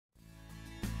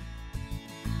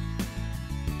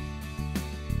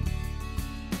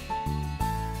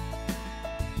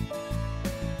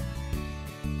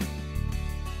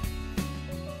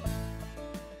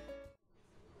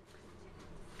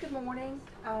morning.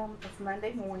 It's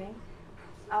Monday morning.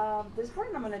 This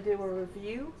morning I'm going to do a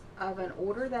review of an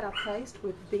order that I placed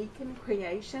with Beacon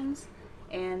Creations,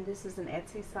 and this is an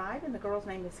Etsy site, and the girl's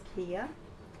name is Kia.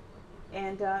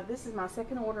 And this is my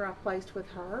second order I placed with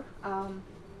her.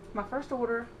 My first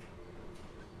order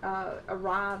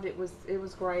arrived. It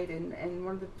was great, and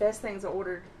one of the best things I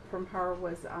ordered from her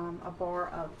was a bar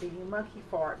of the Monkey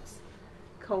Farts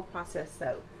cold processed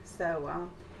soap. So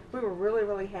we were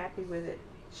really happy with it.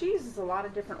 She uses a lot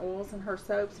of different oils in her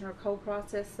soaps and her cold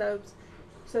processed soaps,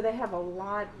 so they have a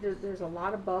lot. There's a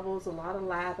lot of bubbles, a lot of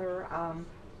lather.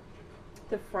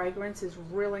 The fragrance is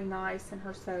really nice in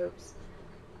her soaps.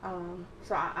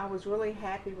 So I was really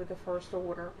happy with the first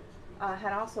order. I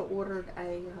had also ordered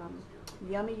a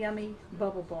Yummy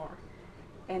bubble bar,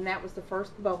 and that was the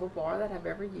first bubble bar that I've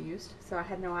ever used, so I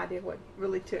had no idea what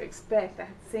really to expect. I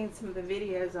had seen some of the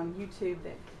videos on YouTube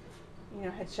that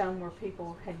had shown where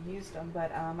people had used them,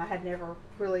 but I had never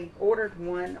really ordered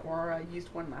one or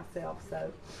used one myself.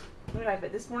 So anyway,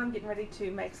 but this morning I'm getting ready to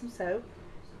make some soap.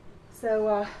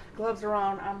 So gloves are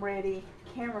on, I'm ready,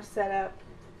 camera set up,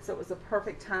 so it was a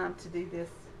perfect time to do this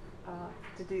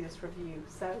review.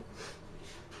 So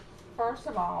first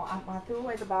of all, I threw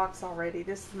away the box already.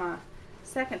 This is my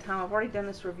second time. I've already done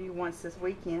this review once this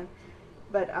weekend,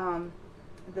 but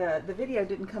the video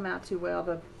didn't come out too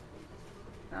well.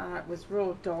 It was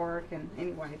real dark, and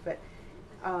anyway, but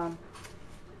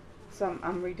so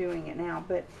I'm redoing it now.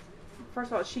 But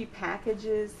first of all, she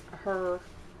packages her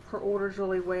orders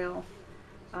really well.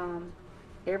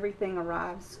 Everything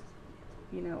arrives,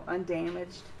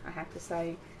 undamaged, I have to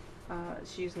say.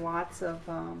 She used lots of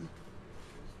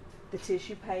the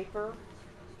tissue paper.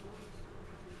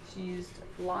 She used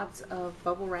lots of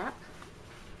bubble wrap.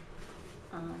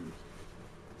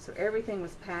 So everything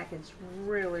was packaged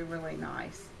really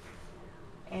nice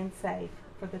and safe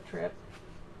for the trip.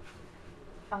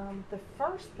 The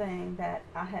first thing that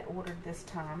I had ordered this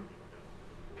time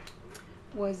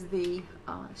was the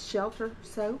Shelter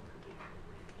soap,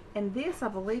 and this I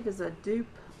believe is a dupe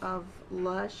of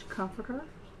Lush Comforter.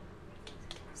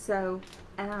 So,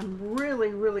 and I'm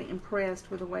really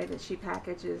impressed with the way that she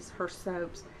packages her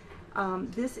soaps.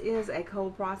 This is a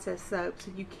cold processed soap, so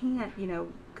you can't,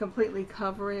 completely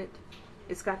cover it.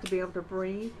 It's got to be able to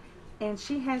breathe. And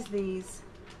she has these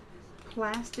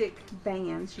plastic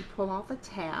bands. You pull off a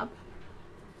tab,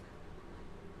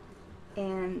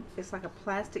 and it's like a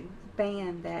plastic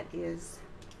band that is,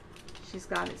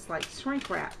 it's like shrink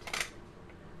wrapped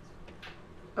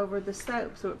over the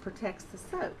soap, so it protects the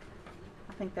soap.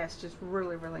 I think that's just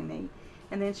really neat.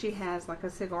 And then she has like a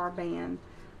cigar band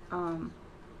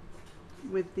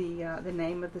with the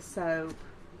name of the soap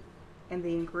and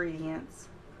the ingredients.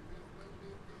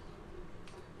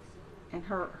 And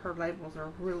her labels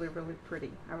are really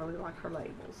pretty. I really like her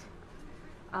labels.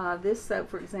 This soap,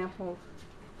 for example,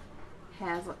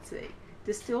 has, let's see,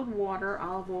 distilled water,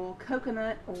 olive oil,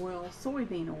 coconut oil,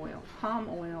 soybean oil, palm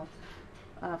oil,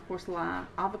 of course lye,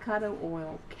 avocado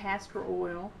oil, castor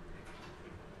oil,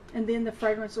 and then the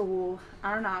fragrance oil,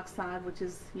 iron oxide, which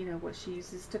is what she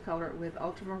uses to color it with,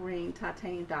 ultramarine,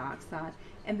 titanium dioxide.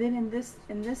 And then in this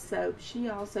soap she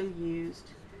also used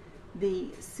the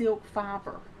silk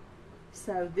fiber.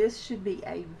 So this should be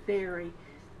a very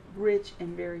rich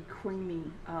and very creamy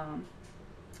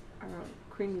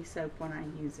soap when I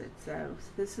use it. So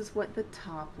this is what the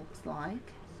top looks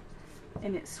like,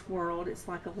 and it's swirled. It's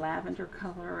like a lavender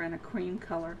color and a cream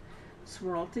color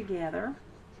swirled together.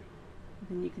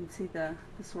 Then you can see the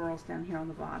swirls down here on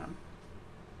the bottom.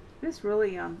 This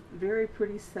really very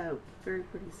pretty soap,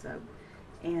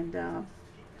 and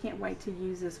can't wait to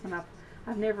use this one.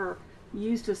 I've never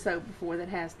used a soap before that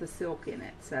has the silk in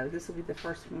it, so this will be the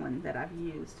first one that I've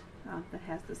used that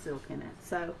has the silk in it.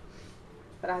 So,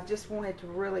 but I just wanted to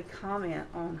really comment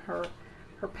on her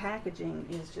packaging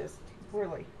is just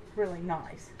really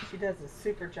nice. She does a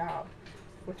super job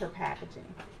with her packaging.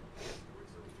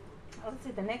 Let's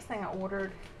see, the next thing I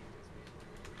ordered,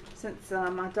 since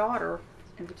my daughter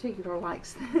in particular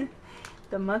likes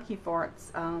the Monkey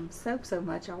Farts soap so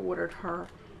much, I ordered her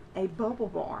a bubble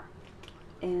bar.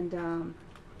 And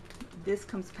this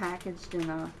comes packaged in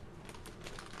a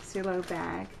Silo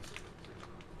bag,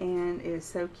 and it is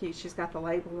so cute. She's got the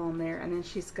label on there, and then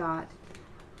she's got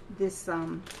this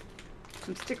some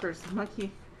stickers,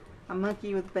 a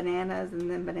monkey with bananas, and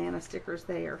then banana stickers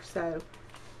there. So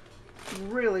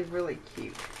really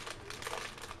cute.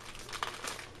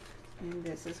 And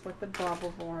this is what the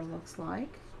bubble bar looks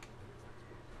like.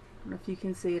 I don't know if you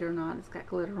can see it or not. It's got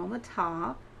glitter on the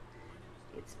top.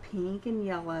 It's pink and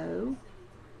yellow.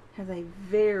 Has a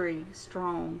very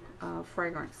strong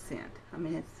fragrance scent. I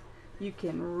mean, you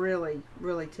can really,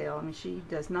 really tell. I mean, she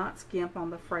does not skimp on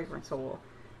the fragrance oil.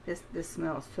 This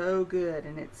smells so good,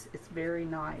 and it's very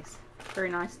nice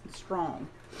and strong,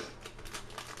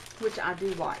 which I do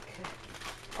like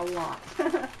a lot.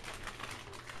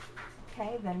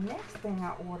 Okay, the next thing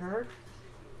I ordered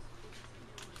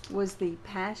was the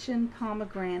Passion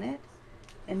Pomegranate,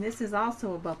 and this is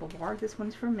also a bubble bar. This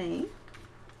one's for me,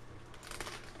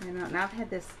 and I've had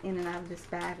this in and out of this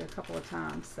bag a couple of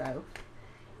times. So,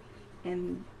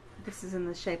 and this is in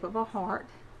the shape of a heart,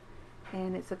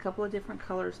 and it's a couple of different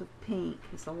colors of pink.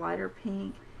 It's a lighter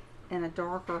pink and a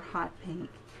darker hot pink,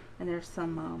 and there's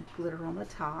some glitter on the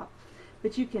top.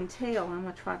 But you can tell. I'm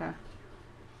gonna try to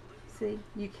see.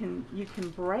 You can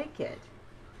break it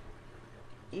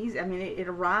easy. I mean, it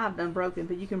arrived unbroken,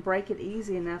 but you can break it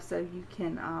easy enough so you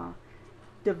can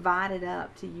divide it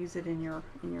up to use it in your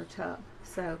tub.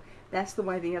 So that's the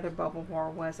way the other bubble bar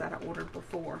was that I ordered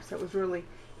before. So it was really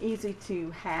easy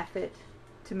to half it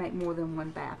to make more than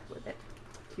one bath with it.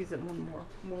 Use it in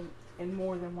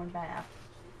more than one bath.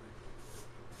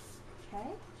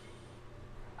 Okay.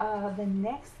 The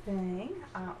next thing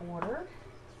I ordered.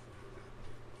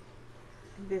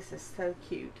 This is so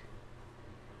cute.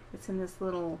 It's in this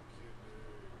little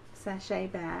sachet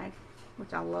bag,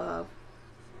 which I love.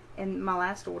 And my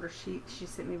last order, she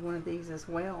sent me one of these as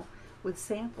well with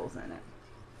samples in it.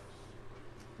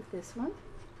 But this one,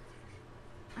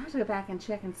 I have to go back and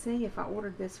check and see if I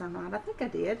ordered this or not. I think I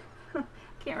did.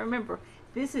 Can't remember.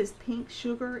 This is Pink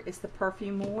Sugar. It's the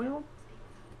perfume oil.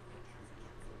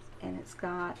 And it's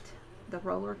got the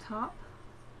roller top.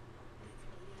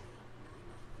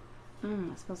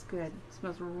 It smells good. It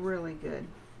smells really good.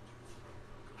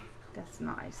 That's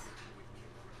nice.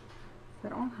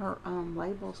 But on her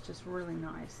label's just really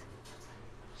nice.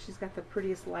 She's got the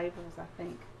prettiest labels, I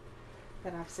think,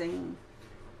 that I've seen.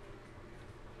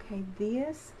 Okay,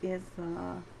 this is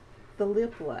the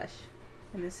Lip Lush,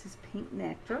 and this is Pink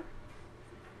Nectar.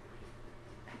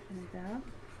 Open it up.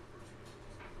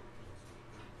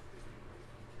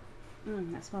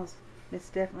 That smells. It's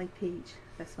definitely peach.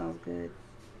 That smells good.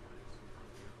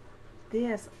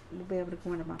 This will be able to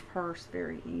go into my purse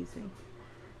very easy.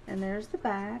 And there's the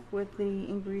back with the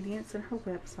ingredients and her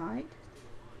website.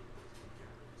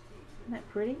 Isn't that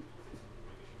pretty?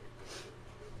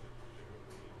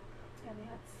 And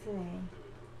let's see.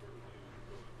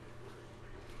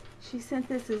 She sent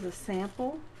this as a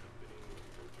sample.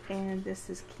 And this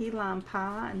is key lime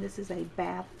pie, and this is a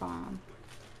bath bomb.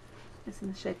 It's in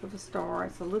the shape of a star.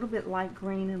 It's a little bit light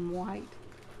green and white.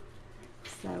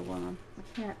 So I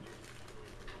can't.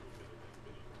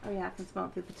 Oh yeah, I can smell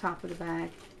it through the top of the bag.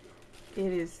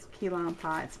 It is key lime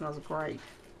pie. It smells great.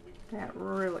 That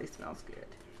really smells good.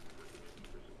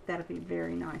 That'll be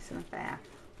very nice in a bath.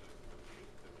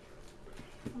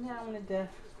 And then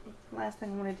last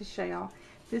thing I wanted to show y'all.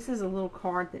 This is a little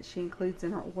card that she includes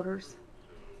in her orders.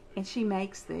 And she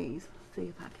makes these. Let's see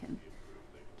if I can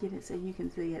get it so you can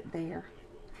see it there.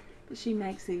 But she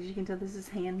makes these. You can tell this is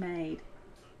handmade.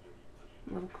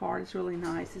 Little card. It's really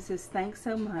nice. It says, "Thanks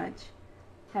so much.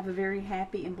 Have a very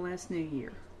happy and blessed New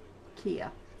Year,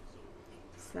 Kia."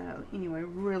 So anyway,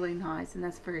 really nice, and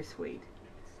that's very sweet.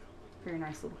 Very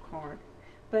nice little card.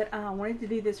 But I wanted to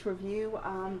do this review.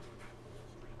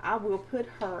 I will put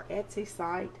her Etsy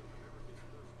site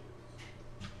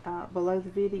below the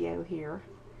video here.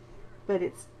 But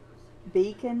it's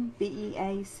Beacon,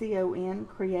 BEACON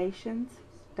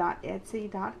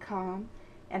creations.etsy.com,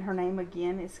 and her name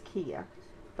again is Kia.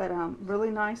 But really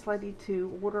nice lady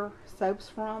to order soaps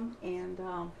from, and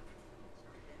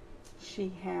she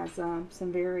has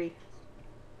some very,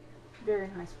 very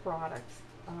nice products.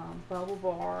 Bubble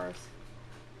bars,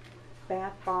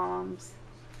 bath bombs,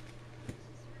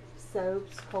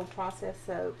 soaps, cold processed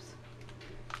soaps,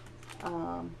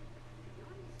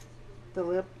 the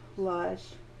Lip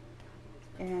Lush,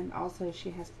 and also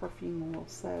she has perfume oil.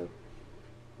 So,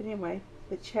 but anyway,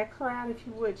 but check her out if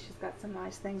you would. She's got some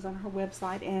nice things on her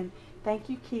website. And thank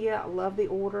you, Kia. I love the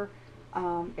order.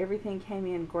 Everything came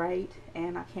in great,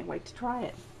 and I can't wait to try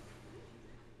it.